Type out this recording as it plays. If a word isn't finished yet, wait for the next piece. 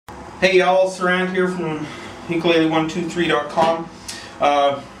Hey y'all, Sirant here from ukulele123.com.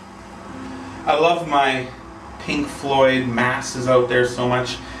 I love my Pink Floyd masses out there so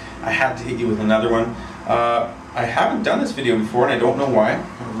much. I had to hit you with another one. I haven't done this video before and I don't know why.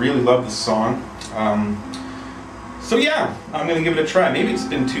 I really love this song. So yeah, I'm going to give it a try. Maybe it's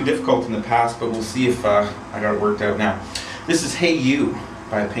been too difficult in the past, but we'll see if I got it worked out now. This is Hey You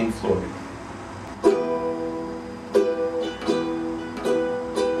by Pink Floyd.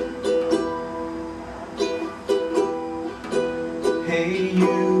 Hey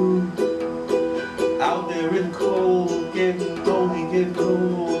you, out there in the cold, getting lonely, getting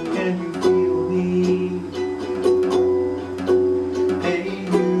cold, can you feel me? Hey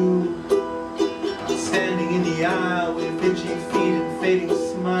you, standing in the aisle with itchy feet and fading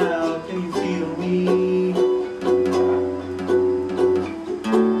smile, can you feel me?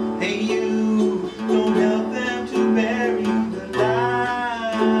 Hey you, don't help them to bury the lie.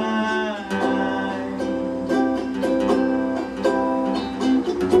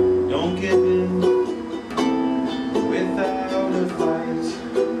 Don't give in without a fight.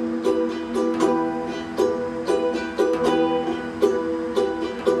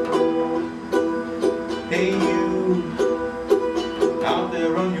 Hey you, out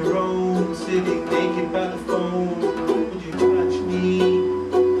there on your own, sitting naked by the phone, would you touch me?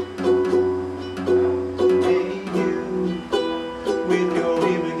 Hey you, with your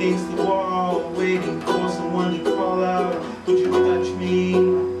ear against the wall, waiting for someone to call out, would you touch me?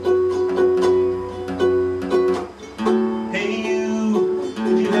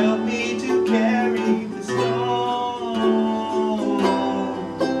 Help me to carry the stone.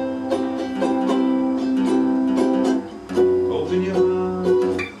 Open your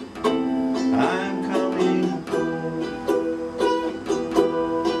heart, I'm coming home.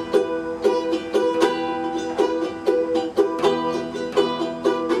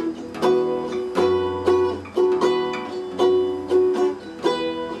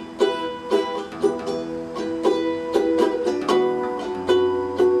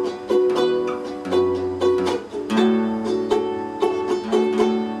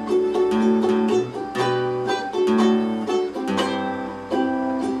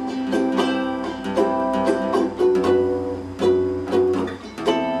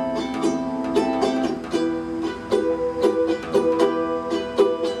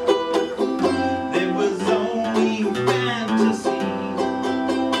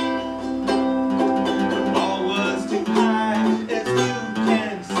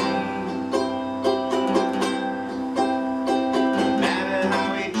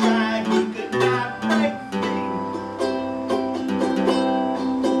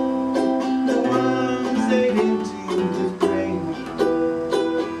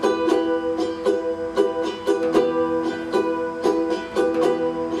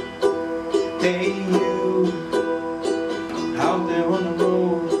 Hey you, out there on the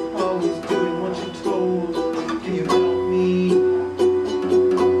road, always doing what you're told, can you help me?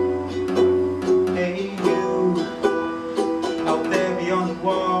 Hey you, out there beyond the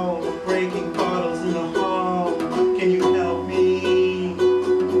wall, breaking bottles in the hall, can you help me?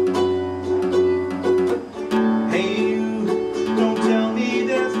 Hey you, don't tell me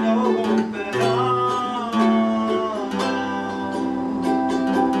there's no hope at all.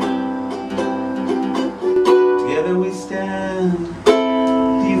 Together we stand,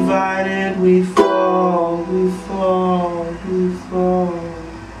 divided we fall.